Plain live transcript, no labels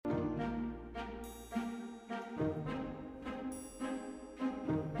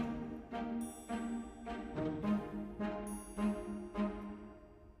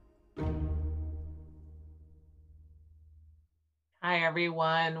Hi,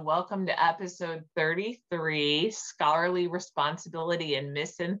 everyone. Welcome to episode 33, Scholarly Responsibility and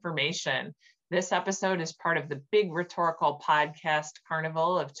Misinformation. This episode is part of the big Rhetorical Podcast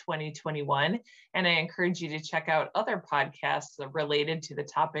Carnival of 2021, and I encourage you to check out other podcasts related to the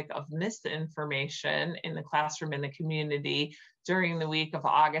topic of misinformation in the classroom and the community during the week of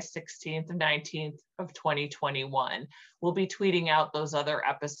August 16th and 19th of 2021. We'll be tweeting out those other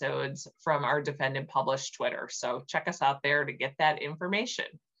episodes from our Defend and Publish Twitter, so check us out there to get that information.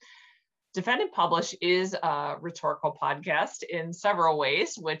 Defend and Publish is a rhetorical podcast in several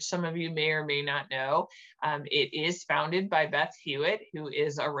ways, which some of you may or may not know. It is founded by Beth Hewitt, who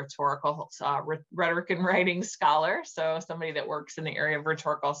is a rhetorical rhetoric and writing scholar, so somebody that works in the area of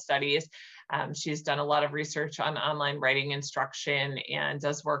rhetorical studies. She's done a lot of research on online writing instruction and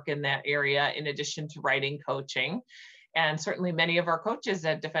does work in that area in addition to writing coaching. And certainly many of our coaches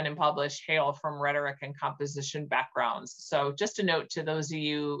at Defend and Publish hail from rhetoric and composition backgrounds. So just a note to those of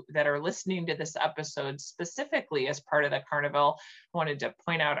you that are listening to this episode specifically as part of the Carnival, I wanted to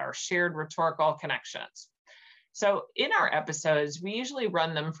point out our shared rhetorical connections. So in our episodes, we usually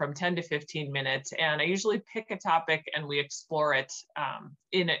run them from 10 to 15 minutes, and I usually pick a topic and we explore it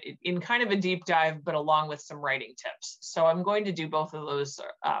in kind of a deep dive, but along with some writing tips. So I'm going to do both of those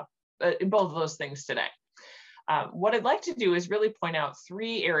things today. What I'd like to do is really point out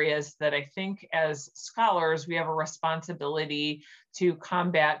three areas that I think as scholars, we have a responsibility to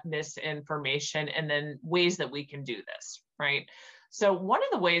combat misinformation, and then ways that we can do this, right? So one of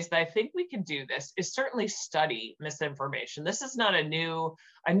the ways that I think we can do this is certainly study misinformation. This is not a new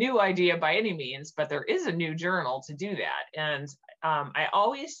idea by any means, but there is a new journal to do that. And I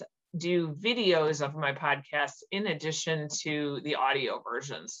always do videos of my podcasts in addition to the audio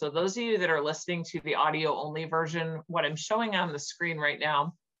version. So those of you that are listening to the audio only version, what I'm showing on the screen right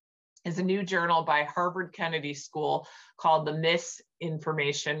now is a new journal by Harvard Kennedy School called the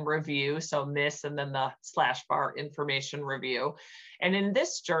Misinformation Review. So miss and then the / information review. And in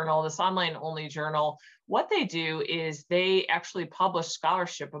this journal, this online only journal, what they do is they actually publish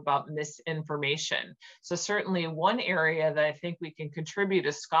scholarship about misinformation. So certainly one area that I think we can contribute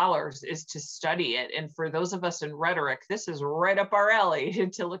as scholars is to study it. And for those of us in rhetoric, this is right up our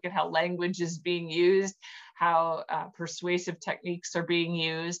alley to look at how language is being used, how persuasive techniques are being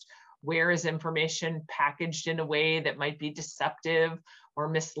used. Where is information packaged in a way that might be deceptive or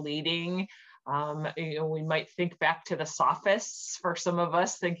misleading? We might think back to the sophists for some of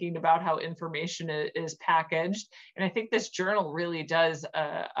us, thinking about how information is packaged. And I think this journal really does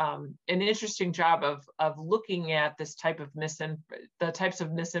an interesting job of looking at this type of the types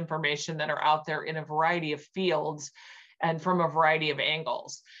of misinformation that are out there in a variety of fields and from a variety of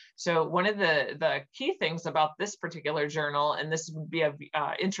angles. So one of the key things about this particular journal, and this would be of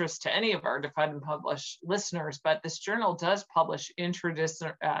interest to any of our Defend and Publish listeners, but this journal does publish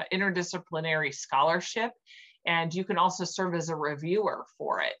interdisciplinary scholarship, and you can also serve as a reviewer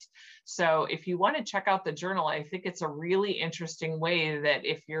for it. So if you want to check out the journal, I think it's a really interesting way that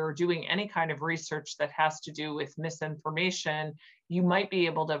if you're doing any kind of research that has to do with misinformation, you might be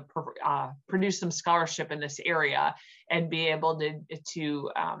able to produce some scholarship in this area and be able to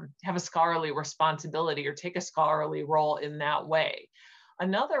have a scholarly responsibility or take a scholarly role in that way.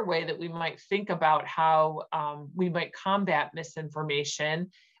 Another way that we might think about how we might combat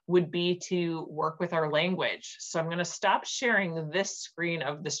misinformation would be to work with our language. So I'm going to stop sharing this screen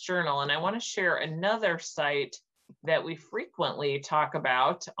of this journal, and I want to share another site that we frequently talk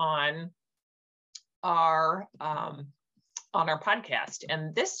about on our podcast.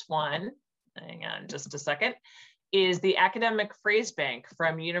 And this one, hang on just a second, is the Academic Phrase Bank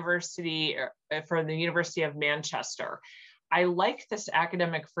from the University of Manchester. I like this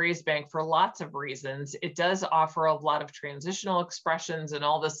academic phrase bank for lots of reasons. It does offer a lot of transitional expressions and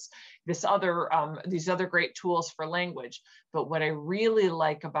all these other great tools for language. But what I really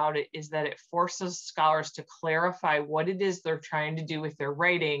like about it is that it forces scholars to clarify what it is they're trying to do with their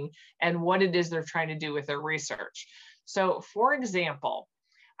writing and what it is they're trying to do with their research. So for example,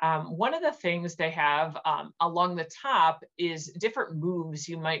 one of the things they have along the top is different moves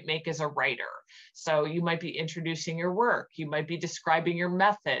you might make as a writer. So you might be introducing your work, you might be describing your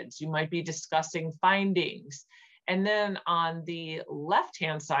methods, you might be discussing findings. And then on the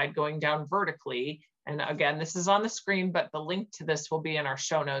left-hand side, going down vertically, and again, this is on the screen, but the link to this will be in our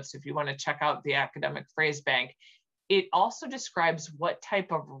show notes if you want to check out the Academic Phrase Bank. It also describes what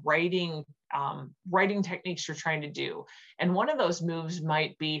type of writing techniques you're trying to do. And one of those moves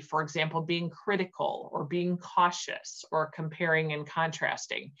might be, for example, being critical or being cautious or comparing and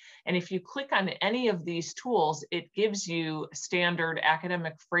contrasting. And if you click on any of these tools, it gives you standard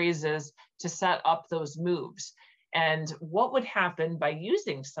academic phrases to set up those moves. And what would happen by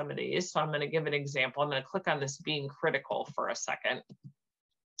using some of these? So I'm going to give an example. I'm going to click on this being critical for a second.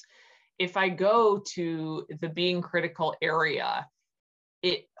 If I go to the being critical area,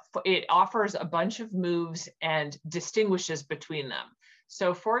 it offers a bunch of moves and distinguishes between them.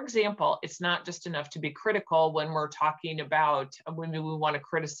 So for example, it's not just enough to be critical when we're talking about when we want to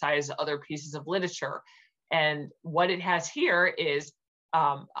criticize other pieces of literature. And what it has here is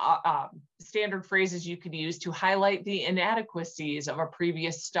standard phrases you could use to highlight the inadequacies of a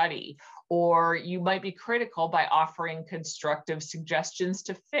previous study, or you might be critical by offering constructive suggestions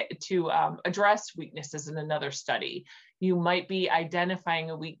to address weaknesses in another study. You might be identifying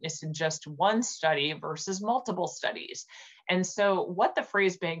a weakness in just one study versus multiple studies. And so what the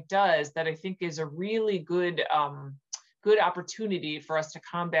phrase bank does that I think is a really good opportunity for us to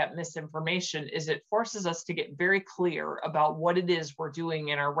combat misinformation is it forces us to get very clear about what it is we're doing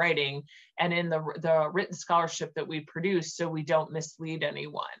in our writing and in the written scholarship that we produce, so we don't mislead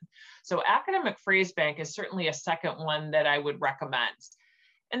anyone. So academic phrase bank is certainly a second one that I would recommend.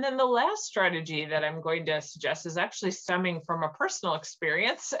 And then the last strategy that I'm going to suggest is actually stemming from a personal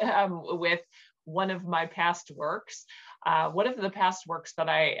experience with one of my past works. One of the past works that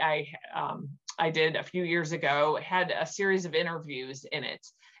I did a few years ago had a series of interviews in it.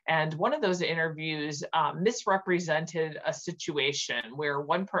 And one of those interviews misrepresented a situation where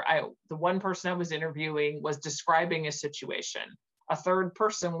the one person I was interviewing was describing a situation. A third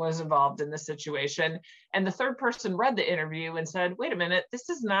person was involved in the situation. And the third person read the interview and said, wait a minute, this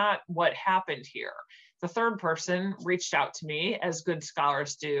is not what happened here. The third person reached out to me, as good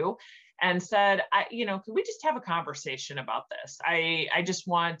scholars do, and said, can we just have a conversation about this? I just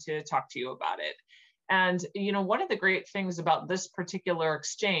want to talk to you about it. And, one of the great things about this particular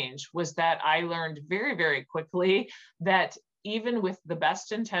exchange was that I learned very, very quickly that even with the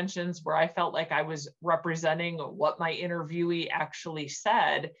best intentions, where I felt like I was representing what my interviewee actually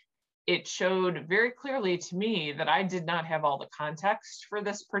said, it showed very clearly to me that I did not have all the context for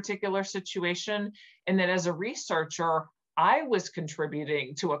this particular situation. And that as a researcher, I was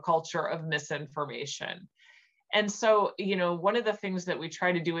contributing to a culture of misinformation. And so, one of the things that we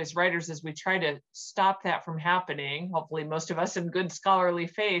try to do as writers is we try to stop that from happening. Hopefully, most of us in good scholarly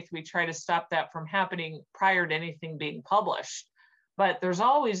faith, we try to stop that from happening prior to anything being published. But there's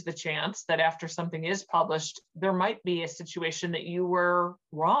always the chance that after something is published, there might be a situation that you were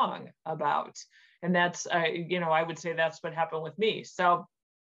wrong about. And that's, I would say that's what happened with me. So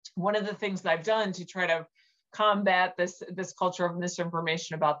one of the things that I've done to try to combat this culture of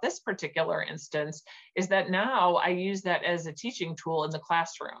misinformation about this particular instance is that now I use that as a teaching tool in the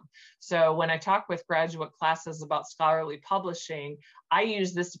classroom. So when I talk with graduate classes about scholarly publishing, I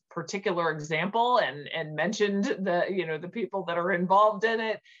use this particular example and mentioned the people that are involved in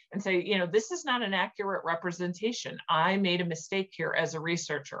it and say, this is not an accurate representation. I made a mistake here as a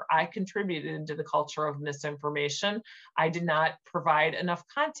researcher. I contributed to the culture of misinformation. I did not provide enough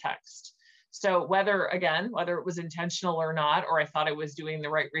context. So whether it was intentional or not, or I thought I was doing the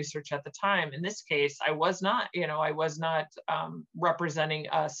right research at the time, in this case, I was not representing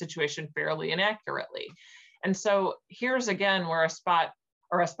a situation fairly and accurately. And so here's again where a spot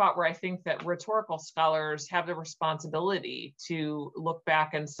where I think that rhetorical scholars have the responsibility to look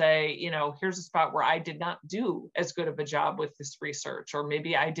back and say, here's a spot where I did not do as good of a job with this research, or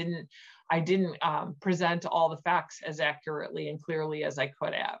maybe I didn't present all the facts as accurately and clearly as I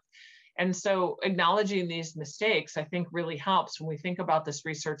could have. And so acknowledging these mistakes, I think, really helps when we think about this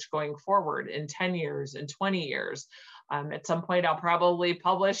research going forward in 10 years, in 20 years. At some point, I'll probably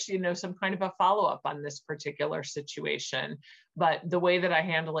publish, some kind of a follow-up on this particular situation. But the way that I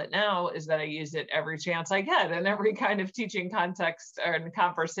handle it now is that I use it every chance I get in every kind of teaching context and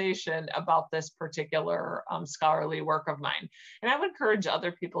conversation about this particular scholarly work of mine. And I would encourage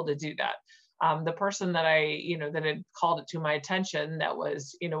other people to do that. The person that that had called it to my attention that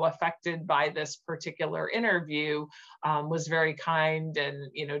was, affected by this particular interview was very kind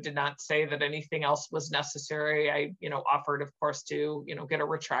and, did not say that anything else was necessary. I, offered, of course, to, get a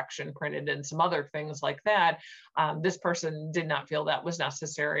retraction printed and some other things like that. This person did not feel that was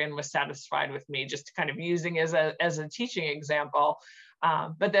necessary and was satisfied with me just kind of using as a teaching example.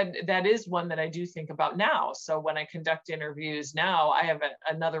 But that is one that I do think about now. So when I conduct interviews now, I have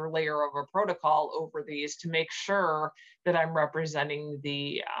another layer of a protocol over these to make sure that I'm representing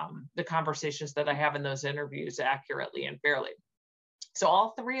the conversations that I have in those interviews accurately and fairly. So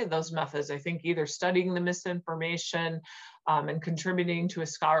all three of those methods, I think, either studying the misinformation and contributing to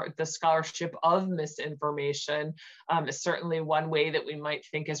the scholarship of misinformation is certainly one way that we might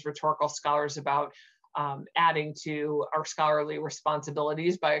think as rhetorical scholars about adding to our scholarly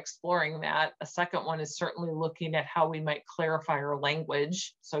responsibilities by exploring that. A second one is certainly looking at how we might clarify our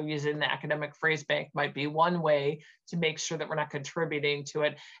language. So using the academic phrase bank might be one way to make sure that we're not contributing to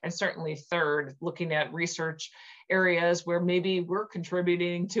it. And certainly third, looking at research areas where maybe we're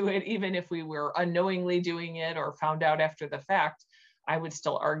contributing to it, even if we were unknowingly doing it or found out after the fact. I would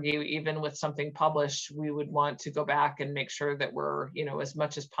still argue, even with something published, we would want to go back and make sure that we're, as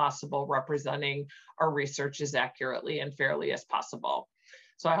much as possible representing our research as accurately and fairly as possible.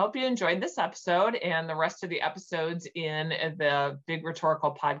 So I hope you enjoyed this episode and the rest of the episodes in the Big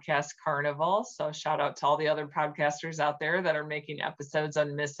Rhetorical Podcast Carnival. So shout out to all the other podcasters out there that are making episodes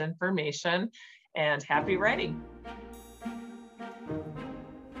on misinformation, and happy writing.